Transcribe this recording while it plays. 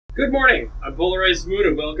Good morning. I'm PolarizedMoon,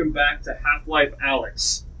 and welcome back to Half-Life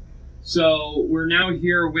Alyx. So we're now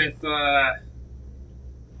here with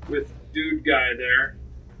dude guy there,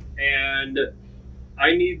 and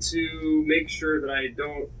I need to make sure that I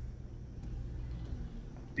don't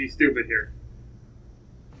be stupid here.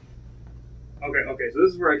 Okay. So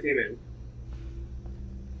this is where I came in.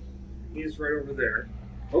 He's right over there.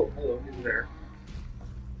 Oh, hello. He's there.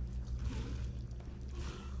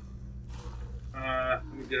 Let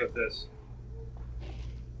me get up this.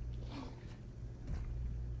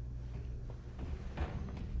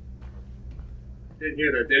 Didn't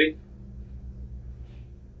hear that, did he?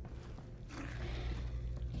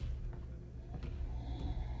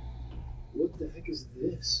 What the heck is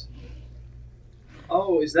this?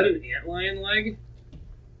 Oh, is that an antlion leg?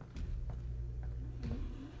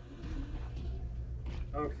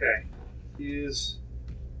 Okay. He is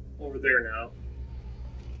over there now.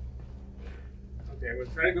 Okay, I'm going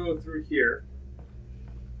to try to go through here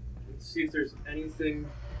and see if there's anything.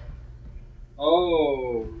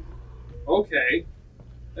 Oh, okay.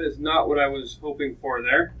 That is not what I was hoping for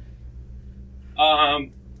there.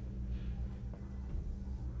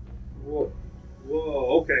 Whoa,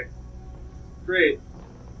 okay. Great.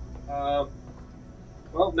 Well,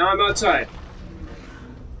 now I'm outside.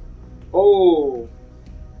 Oh.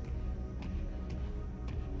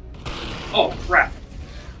 Oh, crap.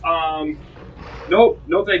 Nope,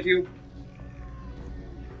 no thank you.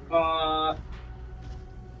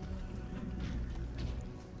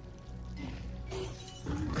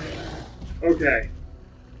 Okay.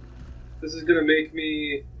 This is gonna make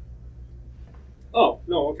me... Oh,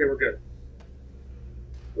 no, okay, we're good.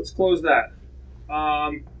 Let's close that.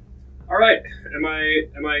 Alright. Am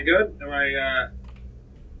I good?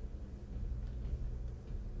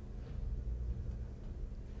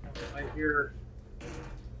 I hear...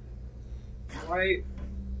 Why?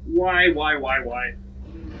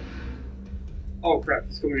 Oh, crap,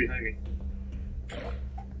 he's coming behind me.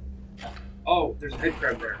 Oh, there's a head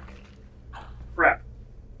crab there. Crap.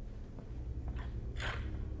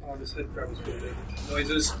 Oh, this head crab is really making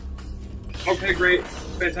noises. Okay, great.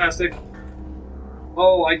 Fantastic.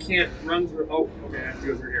 Oh, I can't run through... Oh, okay, I have to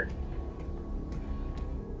go through here.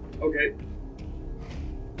 Okay.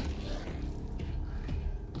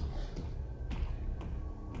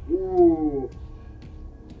 Ooh.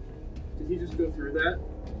 Did he just go through that?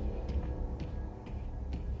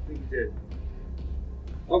 I think he did.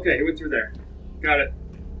 Okay, he went through there. Got it.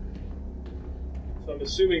 So I'm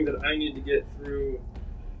assuming that I need to get through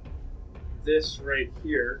this right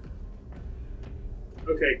here.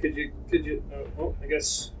 Okay, could you, oh, I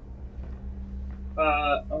guess,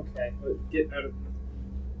 okay, get out of,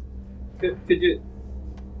 could you,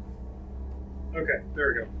 okay, there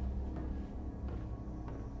we go.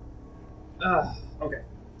 Okay.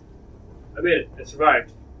 I made it, I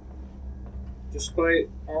survived. Despite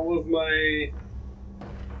all of my,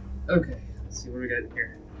 okay, let's see what we got in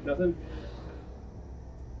here. Nothing?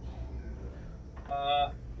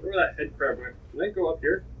 Where that head crab went? Can I go up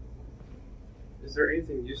here? Is there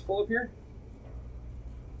anything useful up here?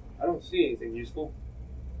 I don't see anything useful.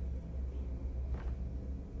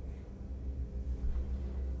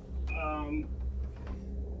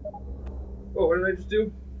 Oh, what did I just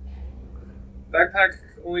do? Backpack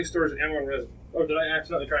only stores ammo and resin. Oh, did I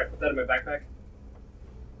accidentally try to put that in my backpack?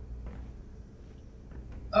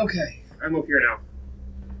 Okay, I'm up here now.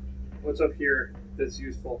 What's up here that's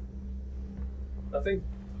useful? Nothing?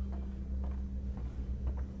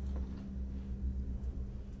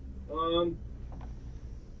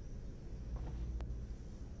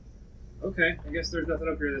 Okay, I guess there's nothing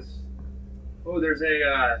up here that's... Oh, there's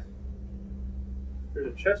a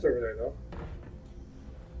chest over there, though.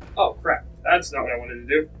 Oh, crap. That's not what I wanted to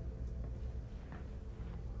do.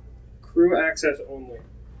 Crew access only.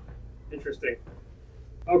 Interesting.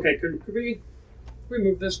 Okay, could we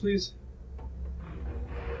move this, please?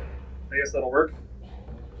 I guess that'll work.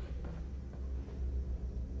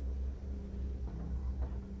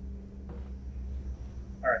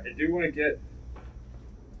 Alright, I do want to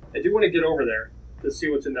get over there to see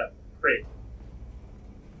what's in that crate.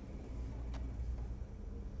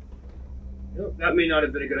 Nope, that may not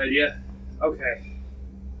have been a good idea. Okay.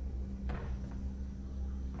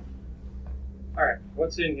 Alright,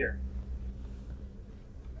 what's in here?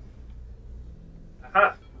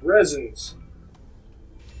 Aha! Resins.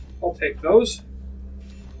 I'll take those.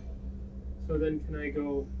 So then can I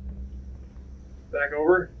go back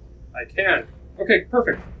over? I can. Okay,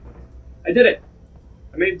 perfect. I did it.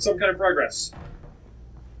 I made some kind of progress.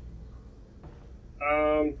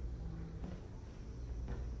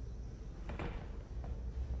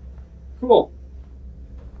 Cool.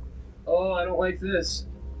 Oh, I don't like this.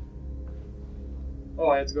 Oh,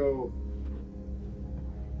 I have to go.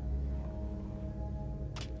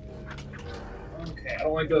 Okay, I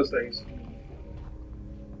don't like those things.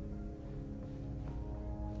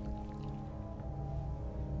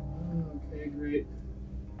 Okay, great.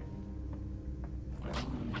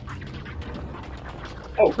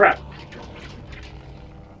 Oh, crap.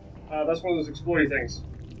 That's one of those exploity things.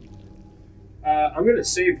 I'm gonna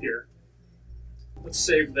save here. Let's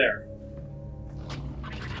save there.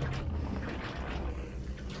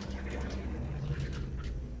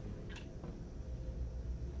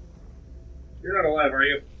 You're not alive, are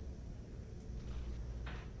you?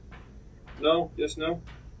 No? Yes, no?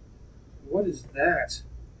 What is that?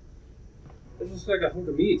 This looks like a hunk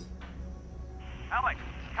of meat. Alyx,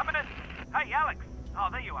 coming in. Hey, Alyx. Oh,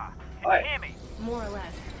 there you are. Can Hi. you hear me? More or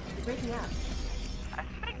less. You're breaking up. I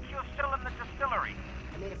think you're still in the distillery.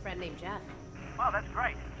 I made a friend named Jeff. Well, that's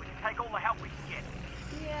great. We can take all the help we can get.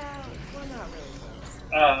 Yeah, we're not really close.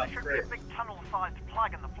 There should Great. be a big tunnel-sized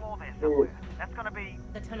plug in the floor there somewhere. That's going to be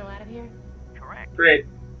The tunnel out of here? correct. Great.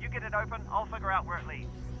 You get it open, I'll figure out where it leads.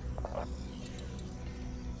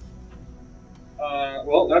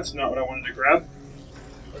 Well, that's not what I wanted to grab.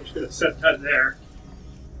 I'm just gonna set that there.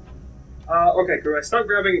 Okay, could I stop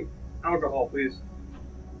grabbing alcohol, please?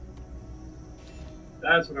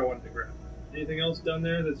 That's what I wanted to grab. Anything else down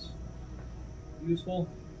there that's useful?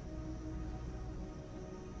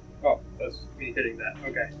 Oh, that's me hitting that.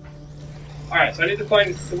 Okay. Alright, so I need to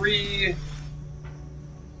find 3...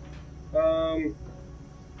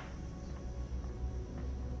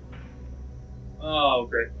 Oh,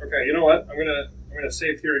 great. Okay, you know what? I'm gonna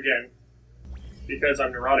save here again because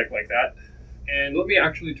I'm neurotic like that. And let me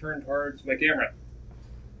actually turn towards my camera.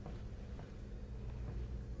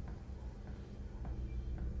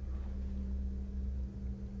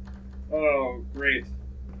 Oh, great.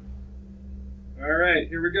 All right,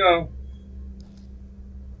 here we go.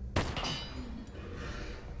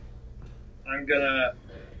 I'm gonna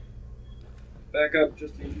back up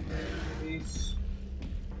just in case.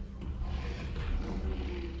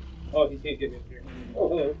 Oh, he can't get me here. Oh,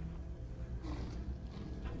 hello.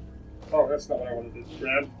 Oh, that's not what I wanted to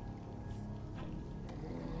grab.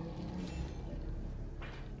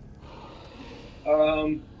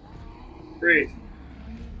 Great.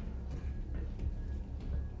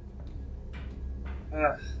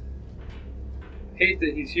 Hate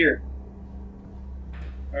that he's here.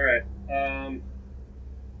 Alright, I'm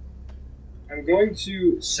going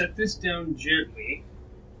to set this down gently,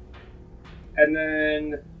 and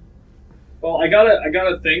then, well, I got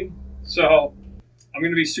a thing, so I'm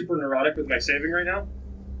gonna be super neurotic with my saving right now.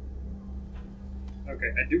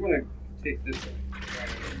 Okay, I do want to take this one.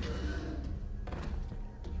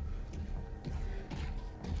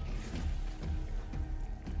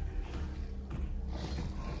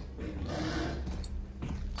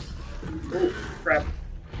 Oh, crap.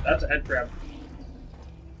 That's a head crab.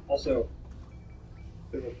 Also,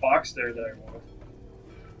 there's a box there that I want.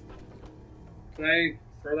 Can I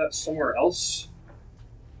throw that somewhere else?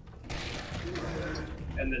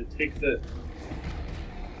 And then take the...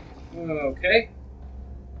 Okay.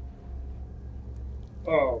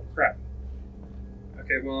 Oh, crap.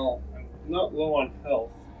 Okay, well, I'm not low on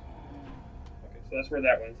health. Okay, so that's where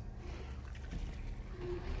that went.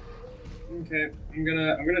 Okay, I'm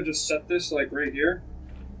gonna just set this like right here.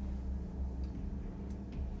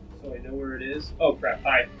 So I know where it is. Oh crap,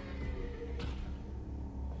 hi.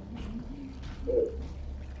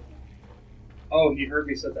 Oh, he heard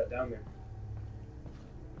me set that down there.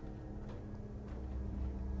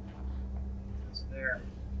 It's there.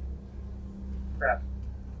 Crap.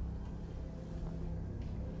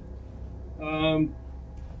 What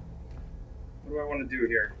do I want to do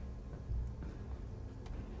here?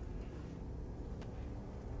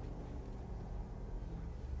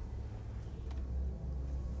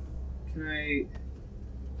 Can I...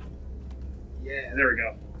 Yeah, there we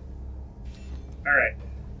go. Alright.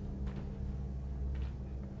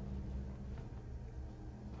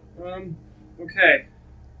 Okay.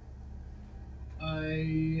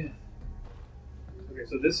 Okay,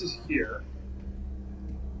 so this is here.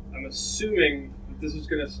 I'm assuming that this is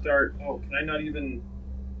gonna start... Oh, can I not even...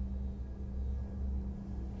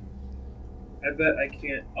 I bet I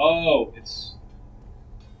can't... Oh, it's...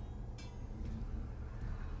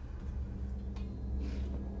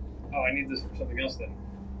 Oh, I need this for something else then.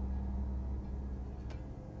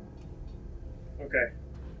 Okay.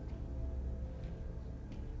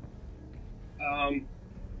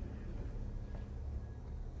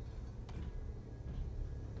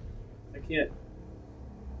 I can't.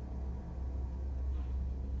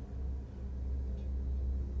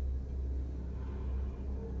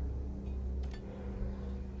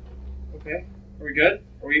 Okay. Are we good?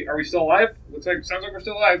 Are we still alive? Sounds like we're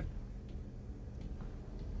still alive.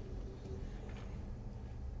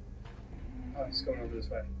 Oh, he's going over this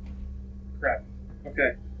way. Crap.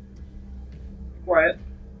 Okay. Be quiet.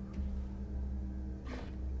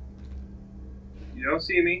 You don't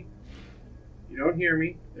see me. You don't hear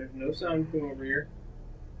me. There's no sound coming over here.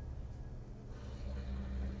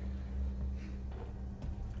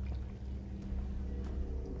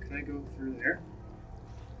 Can I go through there?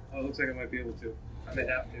 Oh, it looks like I might be able to. I may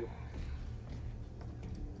have to.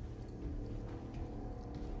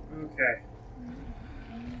 Okay.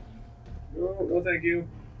 No, no thank you.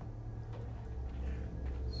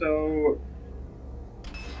 So...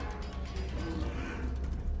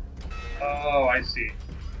 Oh, I see.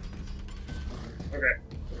 Okay.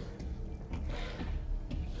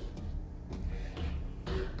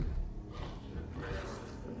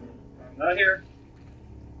 I'm not here.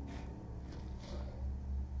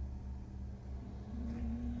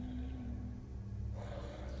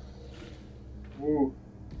 Ooh.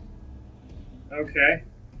 Okay.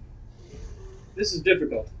 This is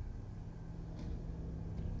difficult.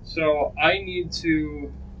 So I need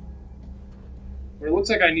to... What it looks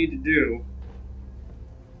like I need to do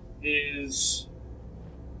is...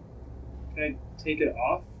 Can I take it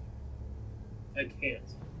off? I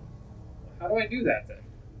can't. How do I do that then?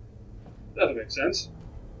 That doesn't make sense.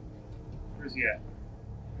 Where's he at?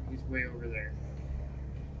 He's way over there.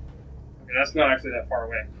 Okay, that's not actually that far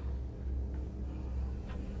away.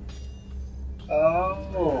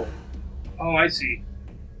 Oh. Oh, I see.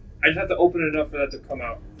 I just have to open it up for that to come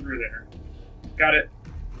out through there. Got it.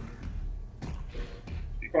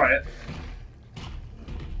 Be quiet.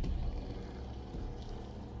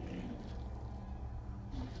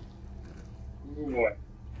 Oh boy.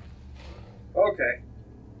 Okay.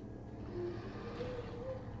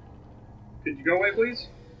 Could you go away, please?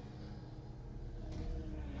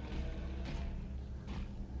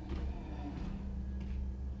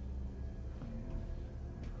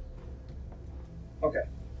 Okay.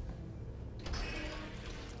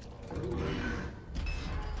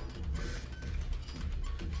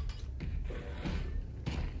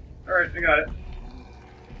 Alright, I got it.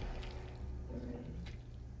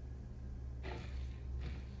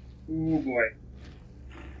 Ooh boy.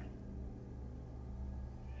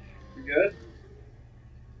 We good?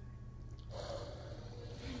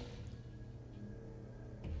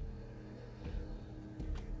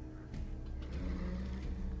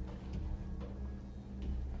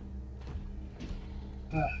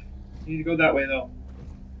 You need to go that way though.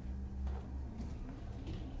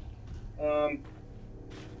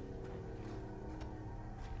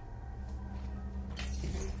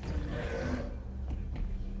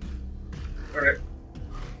 Okay.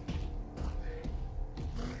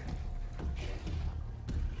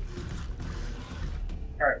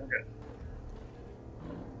 Alright, we're good.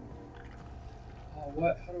 Oh,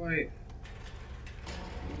 what? How do I...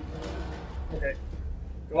 Okay.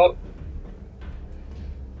 Go up.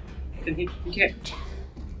 And he can't...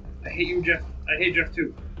 I hate you, Jeff. I hate Jeff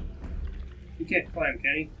too. He can't climb,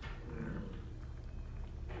 can he?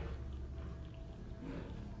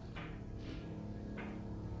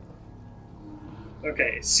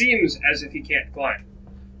 Okay, it seems as if he can't climb.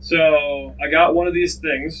 So, I got one of these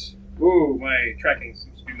things. Ooh, my tracking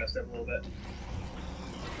seems to be messed up a little bit.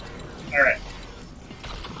 Alright.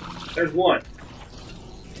 There's one.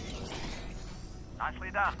 Nicely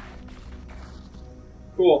done.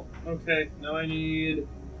 Cool. Okay, now I need...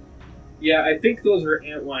 Yeah, I think those are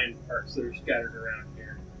antline parts that are scattered around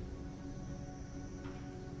here.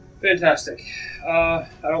 Fantastic. I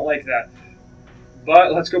don't like that.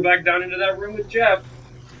 But let's go back down into that room with Jeff.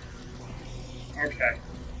 Okay.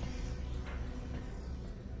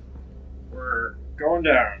 We're going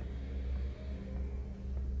down.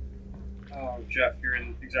 Oh, Jeff, you're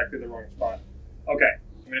in exactly the wrong spot. Okay,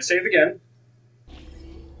 I'm going to save again.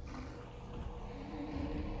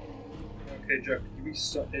 Okay, Jeff, could you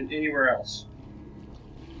be anywhere else?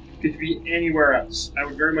 Could you be anywhere else? I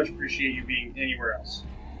would very much appreciate you being anywhere else.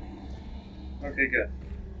 Okay, good.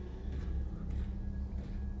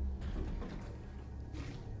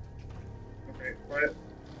 Okay, quiet.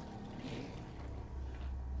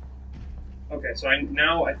 Okay, so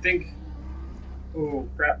I think... Oh,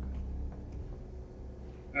 crap.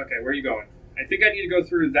 Okay, where are you going? I think I need to go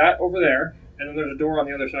through that over there, and then there's a door on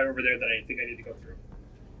the other side over there that I think I need to go through.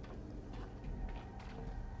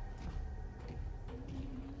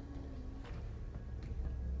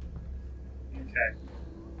 Okay.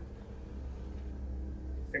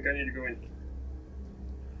 I think I need to go in.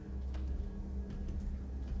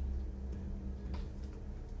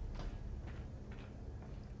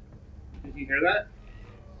 Did you hear that?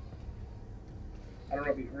 I don't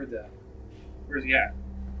know if you heard that. Where's he at?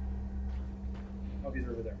 Oh, he's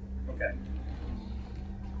over there. Okay.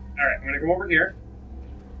 Alright, I'm gonna come over here.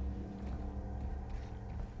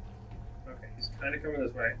 Okay, he's kind of coming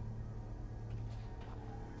this way.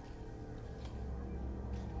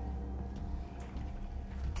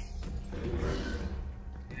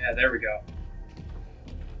 Yeah, there we go.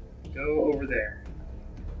 Go over there.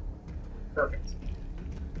 Perfect.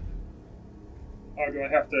 Oh, do I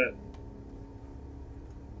have to...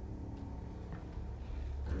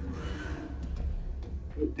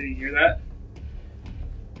 Oh, did you hear that?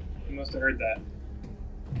 You must have heard that.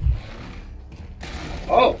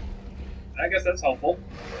 Oh! I guess that's helpful.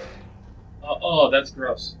 Oh, that's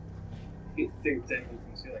gross. Things dangling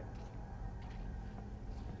from the ceiling.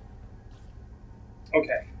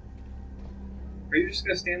 Okay. Are you just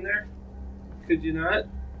gonna stand there? Could you not?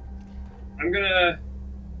 I'm gonna...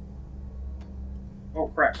 Oh,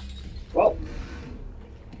 crap. Well,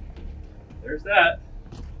 there's that.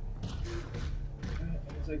 I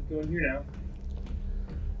guess I can go in here now.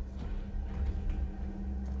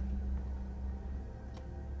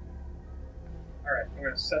 Alright, I'm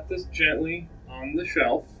gonna set this gently on the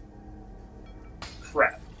shelf.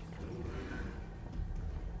 Crap.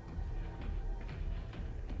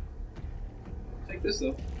 Take this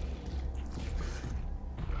though.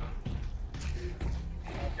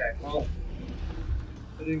 Okay, well,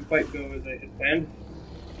 it didn't quite go as I had planned.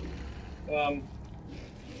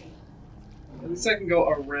 At least I can go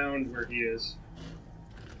around where he is.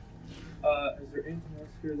 Is there anything else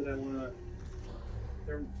here that I want to...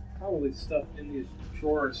 There's probably stuff in these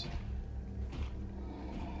drawers.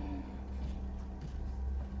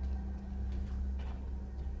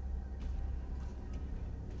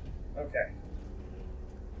 Okay.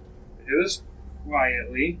 Do this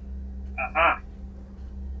quietly. Aha!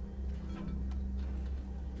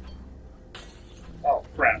 Oh,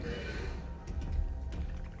 crap.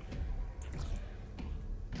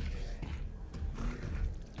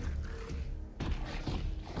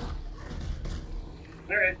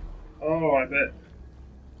 Alright. Oh, I bet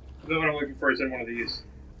what I'm looking for is in one of these.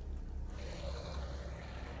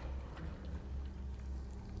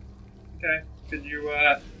 Okay. Could you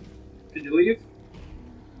leave?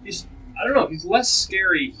 I don't know, he's less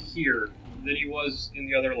scary here than he was in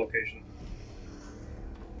the other location.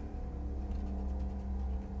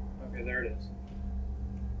 Okay, there it is.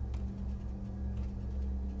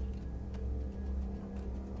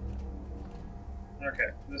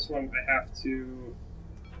 Okay, this one I have to...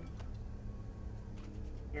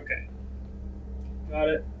 Okay. Got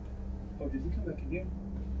it. Oh, did he come back in here?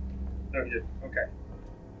 No, he did. Okay.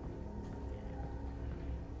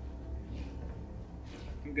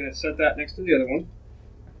 I'm gonna set that next to the other one.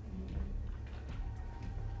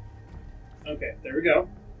 Okay, there we go.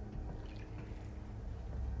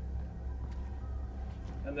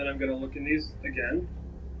 And then I'm gonna look in these again.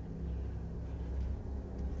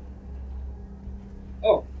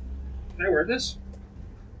 Oh, can I wear this?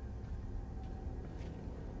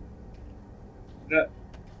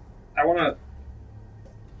 I wanna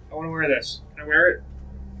wear this. Can I wear it?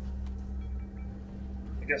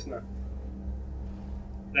 I guess not.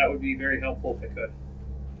 That would be very helpful if I could.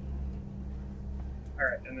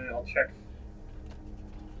 Alright, and then I'll check.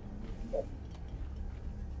 Oh.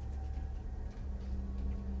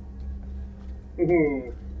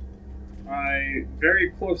 Ooh. I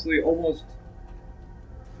very closely almost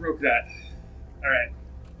broke that. Alright.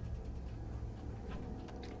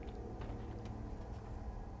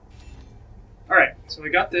 Alright, so I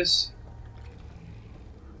got this.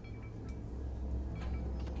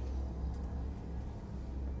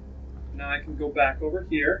 Now I can go back over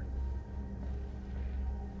here.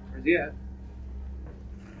 Where's he at?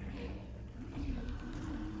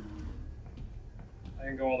 I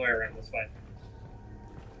can go all the way around, that's fine.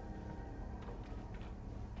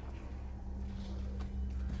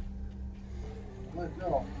 Let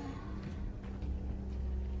go.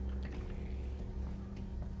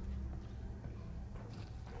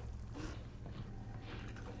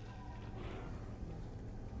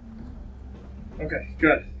 Okay,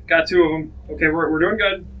 good. Got two of them. Okay, we're doing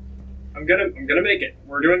good. I'm gonna make it.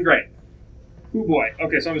 We're doing great. Oh boy.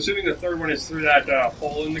 Okay, so I'm assuming the third one is through that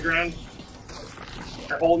hole in the ground,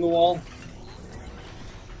 or hole in the wall.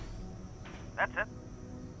 That's it.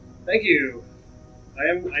 Thank you. I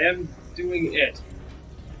am doing it.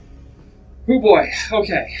 Oh boy.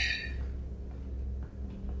 Okay.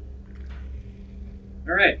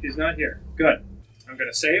 All right, he's not here. Good. I'm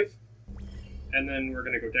gonna save, and then we're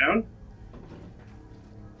gonna go down.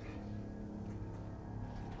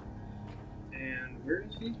 And where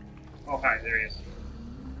is he? Oh, hi, there he is.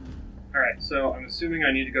 Alright, so I'm assuming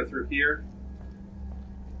I need to go through here.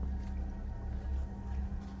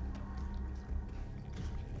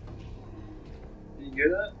 Did you hear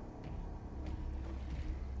that?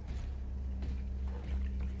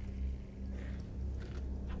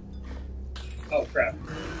 Oh, crap.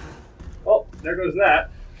 Well, there goes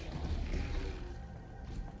that.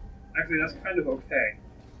 Actually, that's kind of okay.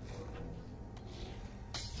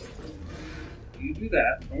 You do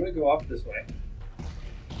that. I'm going to go off this way.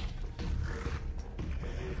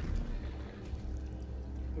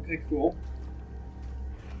 Okay, cool.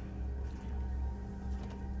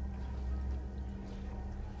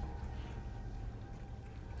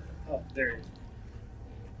 Oh, there it is.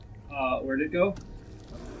 Where'd it go?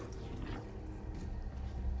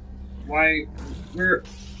 Why? Where?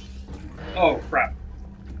 Oh, crap.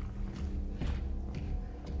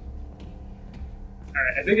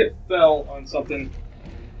 Alright, I think it fell on something.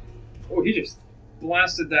 Oh, he just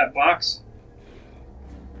blasted that box.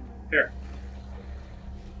 Here.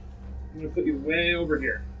 I'm gonna put you way over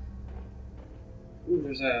here. Ooh,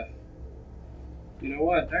 there's a... You know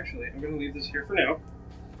what? Actually, I'm gonna leave this here for now.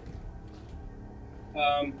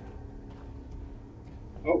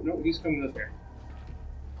 Oh, no, he's coming this way.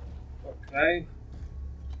 Okay.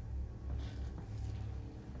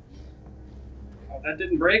 Oh, that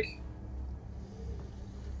didn't break?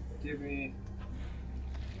 Give me...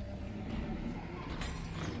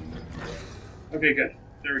 Okay, good.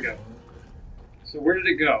 There we go. So where did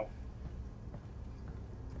it go?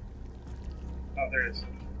 Oh, there it is.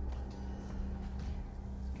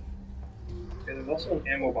 Okay, there's also an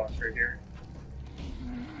ammo box right here.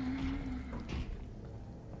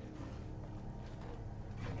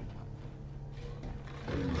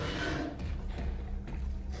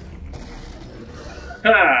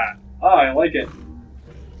 Ha! Oh, I like it.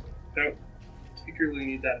 Don't particularly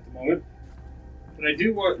need that at the moment. But I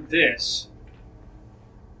do want this.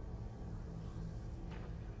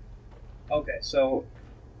 Okay, so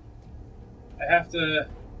I have to...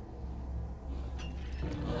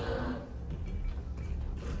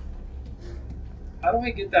 How do I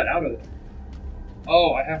get that out of there?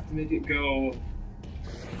 Oh, I have to make it go...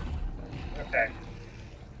 Okay.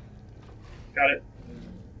 Got it.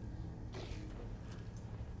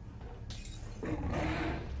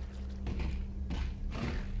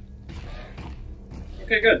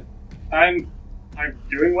 Okay, good. I'm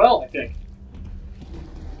doing well, I think.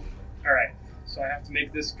 Alright, so I have to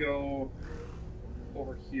make this go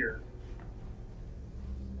over here.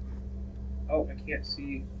 Oh, I can't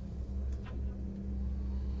see.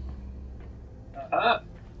 Aha!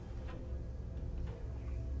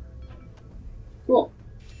 Cool.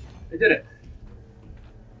 I did it.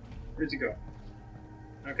 Where's it go?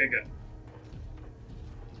 Okay, good.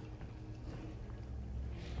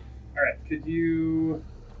 Alright, could you...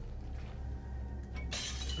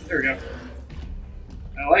 There we go.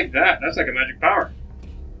 I like that. That's like a magic power.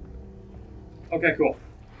 Okay, cool.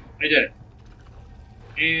 I did it.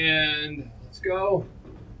 And let's go.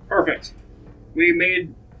 Perfect. We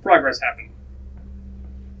made progress happen.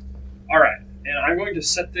 Alright, and I'm going to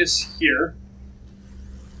set this here.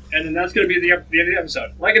 And then that's going to be the end of the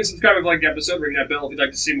episode. Like and subscribe if you like the episode. Ring that bell if you'd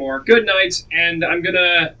like to see more. Good night, and I'm going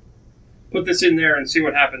to put this in there and see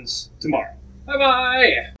what happens tomorrow.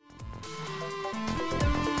 Bye-bye!